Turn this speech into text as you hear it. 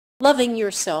Loving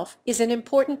yourself is an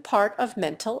important part of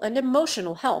mental and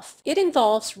emotional health. It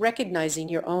involves recognizing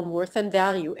your own worth and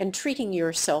value and treating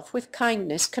yourself with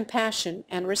kindness, compassion,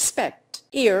 and respect.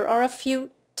 Here are a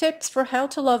few tips for how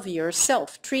to love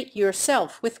yourself. Treat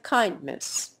yourself with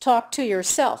kindness. Talk to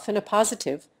yourself in a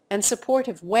positive and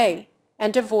supportive way,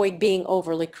 and avoid being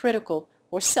overly critical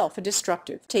or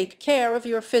self-destructive. Take care of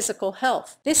your physical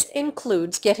health. This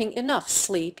includes getting enough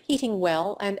sleep, eating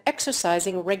well, and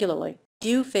exercising regularly.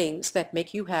 Do things that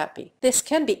make you happy. This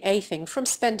can be anything from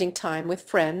spending time with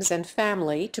friends and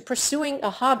family to pursuing a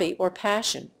hobby or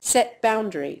passion. Set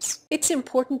boundaries. It's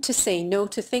important to say no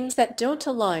to things that don't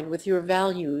align with your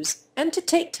values and to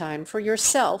take time for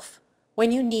yourself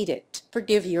when you need it.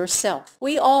 Forgive yourself.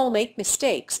 We all make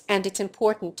mistakes, and it's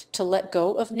important to let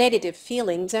go of negative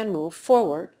feelings and move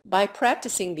forward. By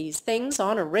practicing these things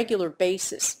on a regular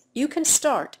basis, you can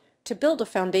start to build a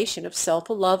foundation of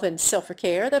self-love and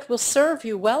self-care that will serve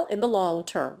you well in the long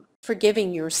term.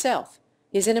 Forgiving yourself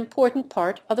is an important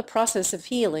part of the process of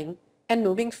healing and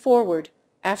moving forward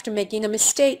after making a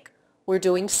mistake or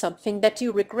doing something that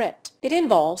you regret. It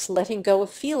involves letting go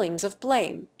of feelings of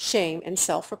blame, shame, and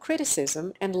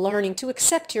self-criticism, and learning to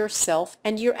accept yourself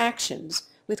and your actions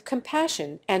with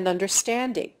compassion and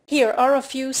understanding. Here are a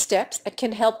few steps that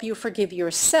can help you forgive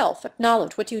yourself.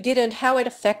 Acknowledge what you did and how it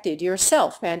affected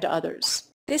yourself and others.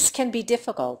 This can be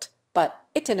difficult, but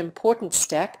it's an important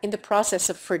step in the process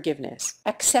of forgiveness.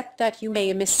 Accept that you made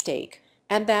a mistake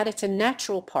and that it's a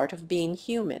natural part of being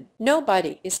human.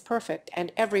 Nobody is perfect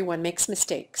and everyone makes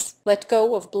mistakes. Let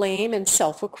go of blame and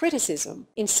self-criticism.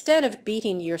 Instead of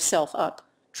beating yourself up,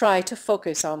 try to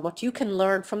focus on what you can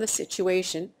learn from the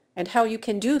situation and how you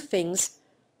can do things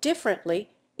differently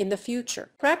in the future.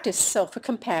 Practice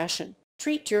self-compassion.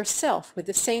 Treat yourself with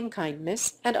the same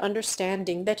kindness and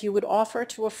understanding that you would offer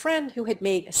to a friend who had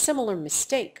made a similar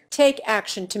mistake. Take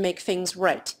action to make things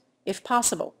right, if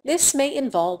possible. This may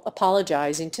involve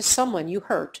apologizing to someone you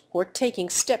hurt or taking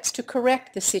steps to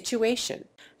correct the situation.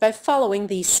 By following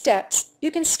these steps, you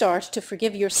can start to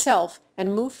forgive yourself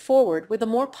and move forward with a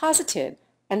more positive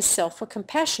and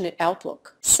self-compassionate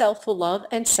outlook. Self-love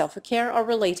and self-care are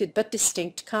related but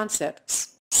distinct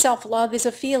concepts. Self-love is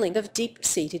a feeling of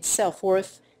deep-seated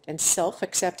self-worth and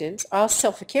self-acceptance, while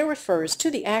self-care refers to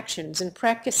the actions and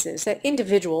practices that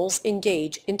individuals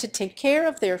engage in to take care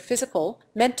of their physical,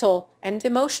 mental, and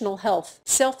emotional health.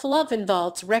 Self-love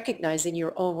involves recognizing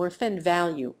your own worth and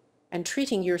value and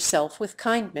treating yourself with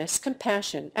kindness,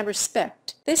 compassion, and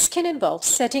respect. This can involve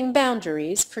setting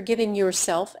boundaries, forgiving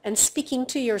yourself, and speaking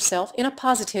to yourself in a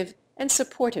positive and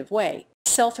supportive way.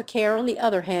 Self-care, on the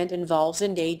other hand, involves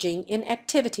engaging in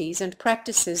activities and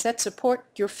practices that support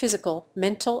your physical,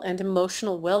 mental, and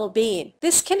emotional well-being.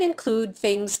 This can include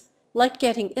things like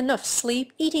getting enough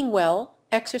sleep, eating well,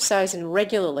 exercising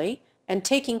regularly, and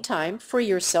taking time for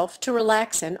yourself to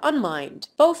relax and unwind.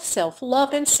 Both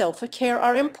self-love and self-care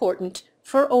are important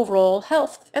for overall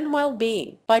health and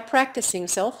well-being. By practicing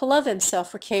self-love and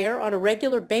self-care on a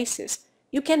regular basis,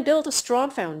 you can build a strong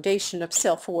foundation of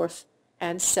self-worth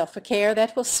and self-care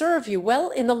that will serve you well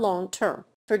in the long term.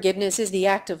 Forgiveness is the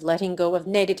act of letting go of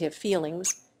negative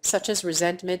feelings, such as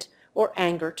resentment or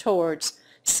anger towards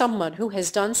someone who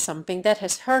has done something that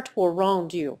has hurt or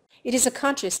wronged you. It is a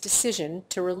conscious decision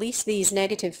to release these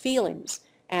negative feelings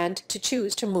and to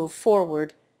choose to move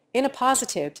forward in a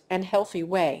positive and healthy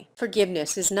way.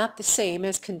 Forgiveness is not the same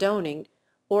as condoning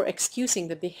or excusing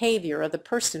the behavior of the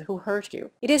person who hurt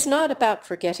you. It is not about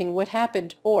forgetting what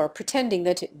happened or pretending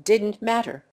that it didn't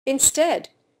matter. Instead,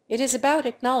 it is about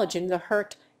acknowledging the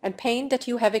hurt and pain that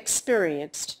you have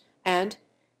experienced and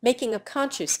making a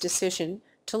conscious decision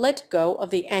to let go of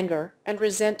the anger and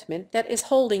resentment that is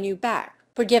holding you back.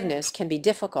 Forgiveness can be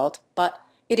difficult, but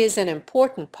it is an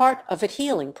important part of a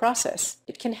healing process.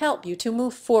 It can help you to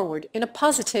move forward in a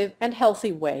positive and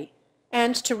healthy way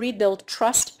and to rebuild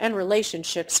trust and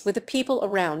relationships with the people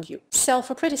around you.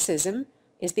 Self-criticism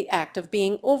is the act of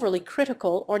being overly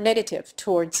critical or negative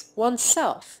towards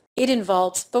oneself. It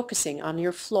involves focusing on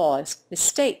your flaws,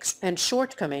 mistakes, and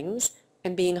shortcomings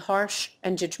and being harsh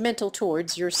and judgmental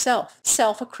towards yourself.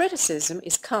 Self-criticism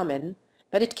is common,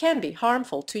 but it can be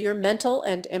harmful to your mental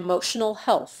and emotional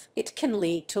health. It can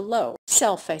lead to low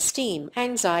self-esteem,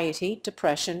 anxiety,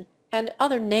 depression, and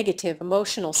other negative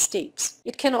emotional states.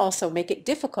 It can also make it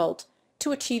difficult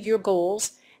to achieve your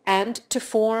goals and to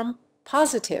form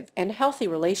positive and healthy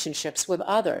relationships with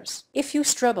others. If you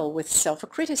struggle with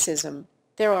self-criticism,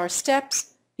 there are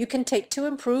steps you can take to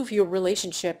improve your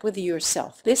relationship with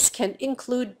yourself. This can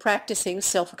include practicing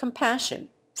self-compassion,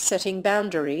 setting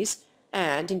boundaries,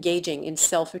 and engaging in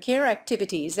self-care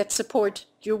activities that support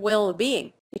your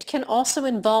well-being. It can also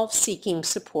involve seeking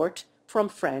support from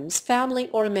friends, family,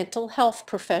 or a mental health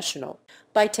professional.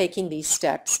 By taking these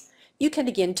steps, you can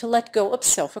begin to let go of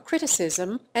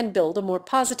self-criticism and build a more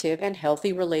positive and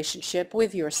healthy relationship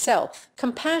with yourself.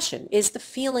 Compassion is the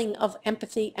feeling of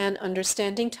empathy and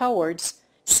understanding towards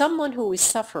someone who is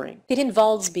suffering. It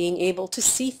involves being able to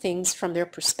see things from their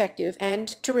perspective and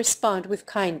to respond with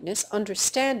kindness,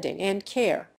 understanding, and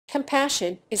care.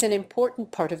 Compassion is an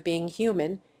important part of being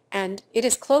human, and it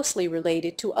is closely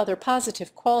related to other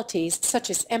positive qualities such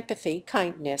as empathy,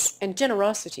 kindness, and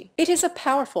generosity. It is a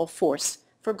powerful force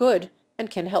for good and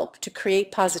can help to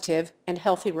create positive and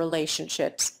healthy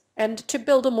relationships and to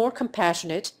build a more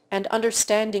compassionate and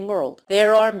understanding world.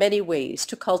 There are many ways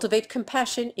to cultivate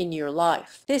compassion in your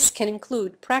life. This can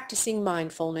include practicing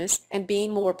mindfulness and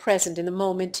being more present in the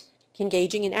moment,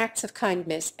 engaging in acts of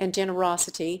kindness and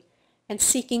generosity, and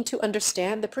seeking to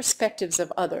understand the perspectives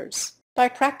of others. By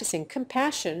practicing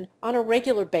compassion on a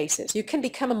regular basis, you can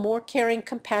become a more caring,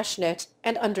 compassionate,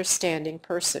 and understanding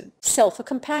person.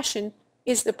 Self-compassion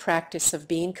is the practice of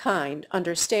being kind,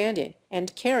 understanding,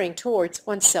 and caring towards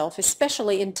oneself,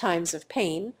 especially in times of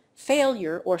pain,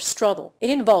 failure, or struggle. It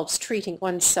involves treating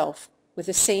oneself with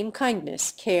the same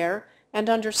kindness, care, and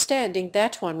understanding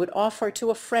that one would offer to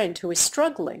a friend who is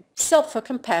struggling.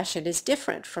 Self-compassion is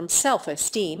different from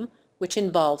self-esteem, which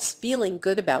involves feeling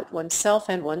good about oneself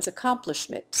and one's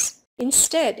accomplishments.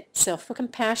 Instead,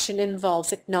 self-compassion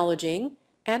involves acknowledging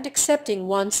and accepting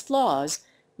one's flaws,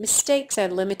 mistakes,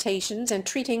 and limitations, and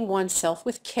treating oneself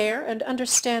with care and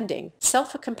understanding.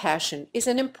 Self-compassion is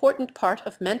an important part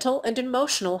of mental and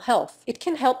emotional health. It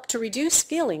can help to reduce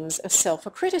feelings of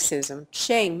self-criticism,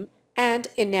 shame, and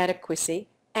inadequacy,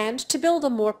 and to build a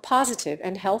more positive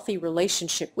and healthy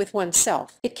relationship with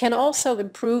oneself. It can also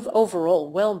improve overall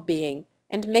well-being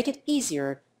and make it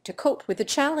easier to cope with the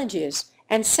challenges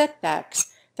and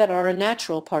setbacks that are a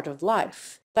natural part of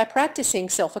life. By practicing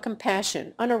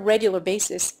self-compassion on a regular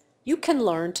basis, you can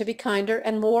learn to be kinder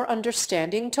and more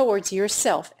understanding towards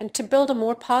yourself and to build a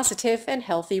more positive and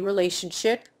healthy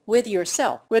relationship with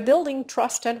yourself. Rebuilding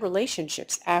trust and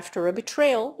relationships after a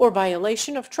betrayal or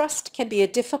violation of trust can be a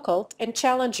difficult and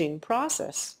challenging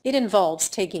process. It involves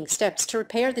taking steps to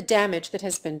repair the damage that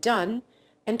has been done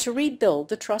and to rebuild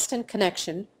the trust and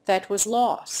connection that was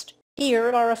lost.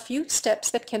 Here are a few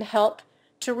steps that can help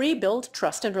to rebuild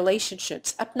trust and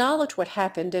relationships. Acknowledge what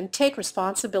happened and take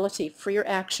responsibility for your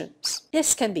actions.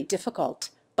 This can be difficult,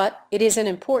 but it is an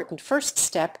important first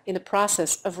step in the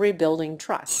process of rebuilding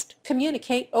trust.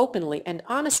 Communicate openly and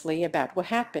honestly about what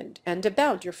happened and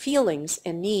about your feelings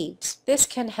and needs. This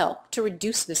can help to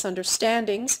reduce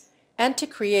misunderstandings and to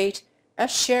create a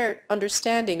shared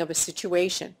understanding of a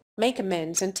situation. Make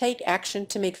amends and take action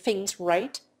to make things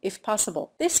right if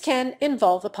possible. This can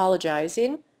involve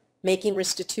apologizing, making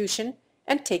restitution,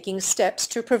 and taking steps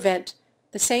to prevent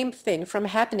the same thing from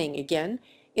happening again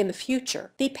in the future.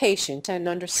 Be patient and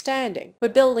understanding.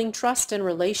 Rebuilding trust and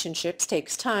relationships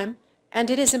takes time,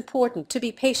 and it is important to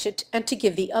be patient and to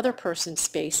give the other person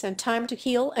space and time to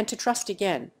heal and to trust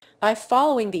again. By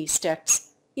following these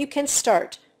steps, you can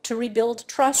start to rebuild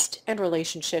trust and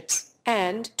relationships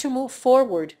and to move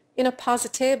forward in a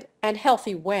positive and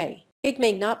healthy way. It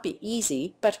may not be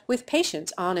easy, but with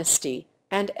patience, honesty,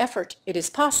 and effort, it is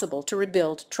possible to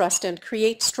rebuild trust and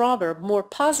create stronger, more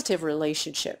positive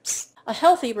relationships. A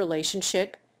healthy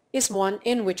relationship is one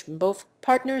in which both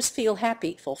partners feel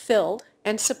happy, fulfilled,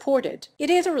 and supported. It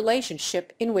is a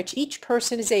relationship in which each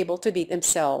person is able to be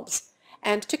themselves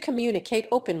and to communicate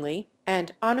openly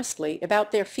and honestly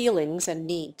about their feelings and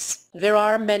needs. There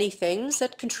are many things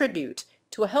that contribute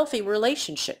to a healthy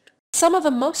relationship. Some of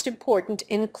the most important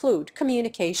include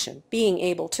communication. Being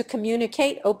able to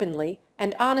communicate openly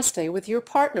and honestly with your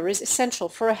partner is essential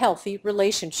for a healthy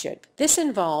relationship. This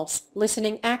involves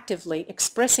listening actively,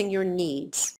 expressing your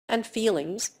needs and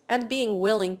feelings, and being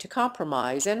willing to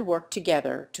compromise and work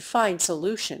together to find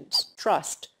solutions.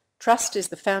 Trust. Trust is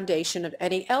the foundation of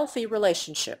any healthy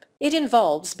relationship. It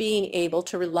involves being able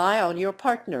to rely on your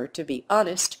partner to be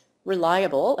honest,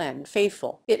 reliable, and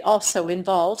faithful. It also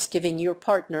involves giving your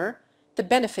partner the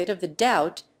benefit of the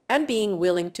doubt and being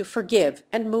willing to forgive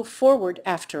and move forward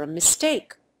after a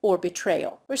mistake or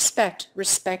betrayal. Respect.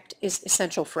 Respect is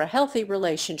essential for a healthy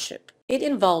relationship. It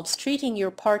involves treating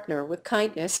your partner with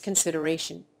kindness,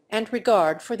 consideration, and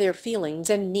regard for their feelings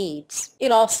and needs. It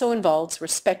also involves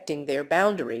respecting their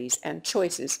boundaries and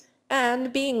choices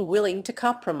and being willing to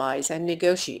compromise and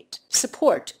negotiate.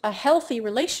 Support. A healthy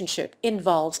relationship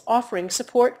involves offering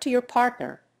support to your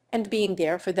partner and being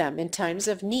there for them in times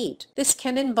of need. This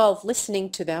can involve listening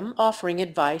to them, offering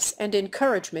advice and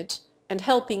encouragement, and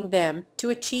helping them to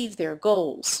achieve their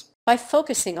goals. By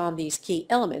focusing on these key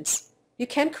elements, you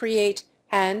can create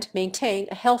and maintain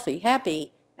a healthy,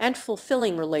 happy, and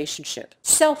fulfilling relationship.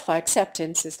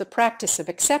 Self-acceptance is the practice of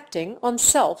accepting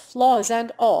oneself, flaws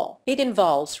and all. It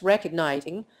involves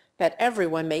recognizing that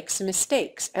everyone makes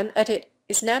mistakes and that it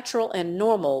is natural and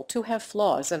normal to have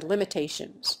flaws and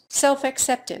limitations.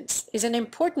 Self-acceptance is an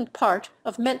important part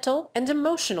of mental and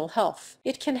emotional health.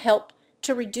 It can help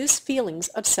to reduce feelings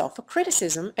of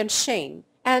self-criticism and shame,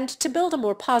 and to build a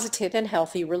more positive and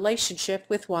healthy relationship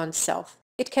with oneself.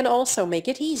 It can also make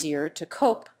it easier to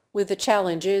cope with the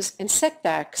challenges and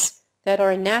setbacks that are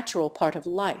a natural part of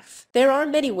life. There are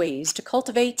many ways to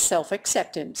cultivate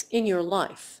self-acceptance in your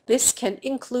life. This can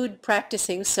include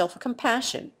practicing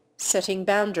self-compassion, setting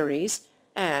boundaries,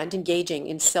 and engaging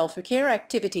in self-care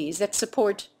activities that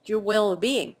support your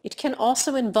well-being. It can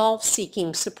also involve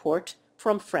seeking support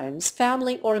from friends,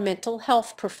 family, or a mental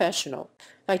health professional.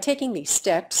 By taking these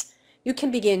steps, you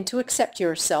can begin to accept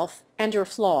yourself and your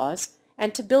flaws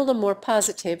and to build a more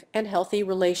positive and healthy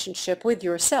relationship with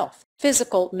yourself.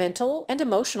 Physical, mental, and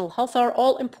emotional health are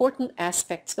all important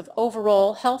aspects of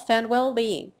overall health and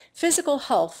well-being. Physical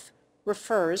health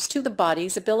refers to the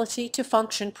body's ability to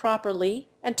function properly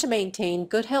and to maintain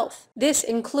good health. This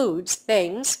includes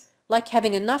things like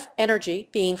having enough energy,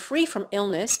 being free from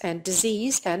illness and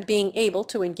disease, and being able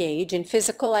to engage in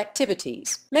physical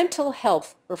activities. Mental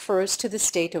health refers to the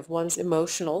state of one's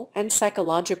emotional and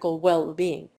psychological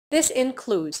well-being. This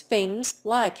includes things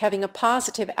like having a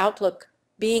positive outlook,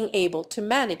 being able to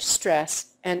manage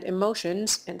stress and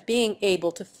emotions, and being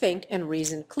able to think and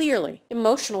reason clearly.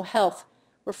 Emotional health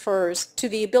refers to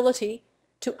the ability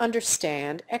to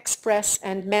understand, express,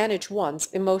 and manage one's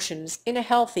emotions in a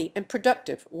healthy and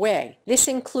productive way. This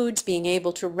includes being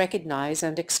able to recognize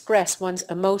and express one's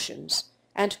emotions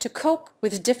and to cope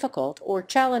with difficult or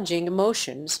challenging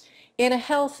emotions in a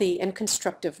healthy and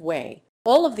constructive way.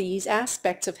 All of these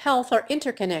aspects of health are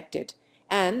interconnected,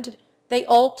 and they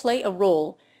all play a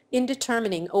role in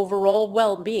determining overall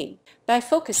well-being. By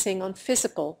focusing on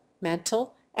physical,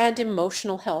 mental, and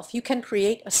emotional health, you can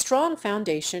create a strong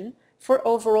foundation for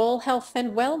overall health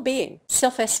and well-being.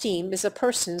 Self-esteem is a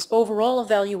person's overall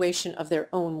evaluation of their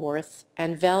own worth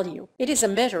and value. It is a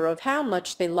measure of how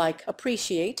much they like,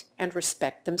 appreciate, and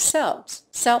respect themselves.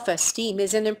 Self-esteem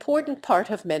is an important part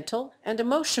of mental and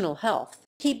emotional health.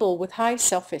 People with high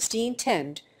self-esteem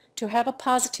tend to have a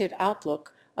positive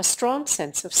outlook, a strong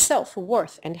sense of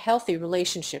self-worth, and healthy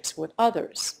relationships with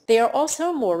others. They are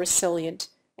also more resilient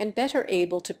and better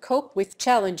able to cope with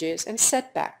challenges and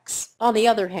setbacks. On the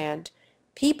other hand,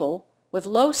 people with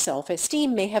low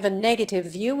self-esteem may have a negative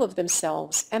view of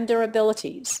themselves and their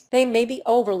abilities. They may be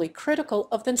overly critical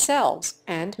of themselves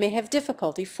and may have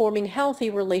difficulty forming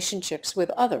healthy relationships with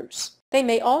others. They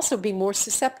may also be more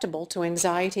susceptible to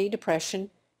anxiety, depression,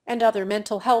 and other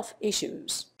mental health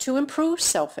issues. To improve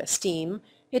self-esteem,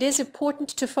 it is important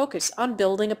to focus on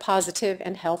building a positive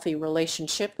and healthy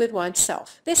relationship with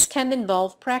oneself. This can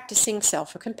involve practicing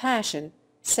self-compassion,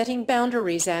 setting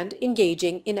boundaries, and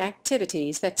engaging in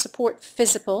activities that support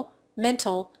physical,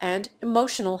 mental, and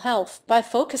emotional health. By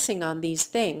focusing on these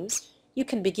things, you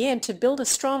can begin to build a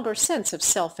stronger sense of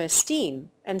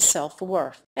self-esteem and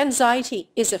self-worth. Anxiety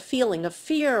is a feeling of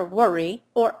fear, worry,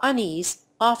 or unease,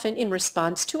 often in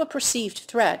response to a perceived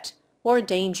threat or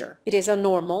danger. It is a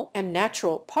normal and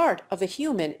natural part of the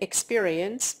human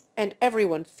experience, and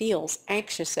everyone feels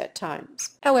anxious at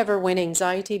times. However, when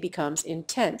anxiety becomes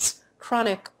intense,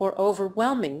 chronic, or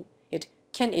overwhelming, it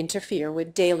can interfere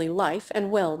with daily life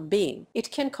and well-being. It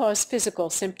can cause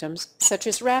physical symptoms such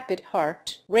as rapid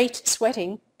heart rate,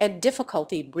 sweating, and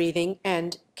difficulty breathing,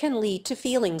 and can lead to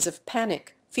feelings of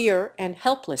panic, fear, and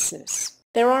helplessness.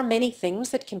 There are many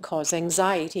things that can cause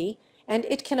anxiety, and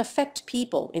it can affect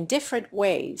people in different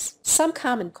ways. Some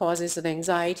common causes of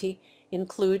anxiety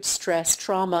include stress,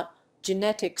 trauma,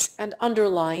 genetics, and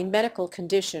underlying medical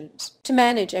conditions. To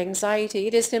manage anxiety,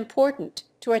 it is important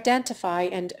to identify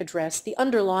and address the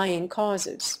underlying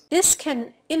causes. This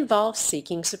can involve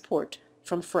seeking support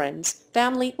from friends,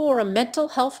 family, or a mental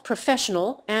health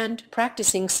professional, and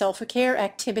practicing self-care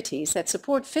activities that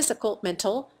support physical,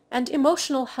 mental, and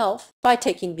emotional health. By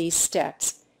taking these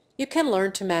steps, you can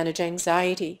learn to manage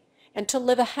anxiety and to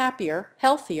live a happier,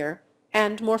 healthier,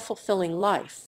 and more fulfilling life.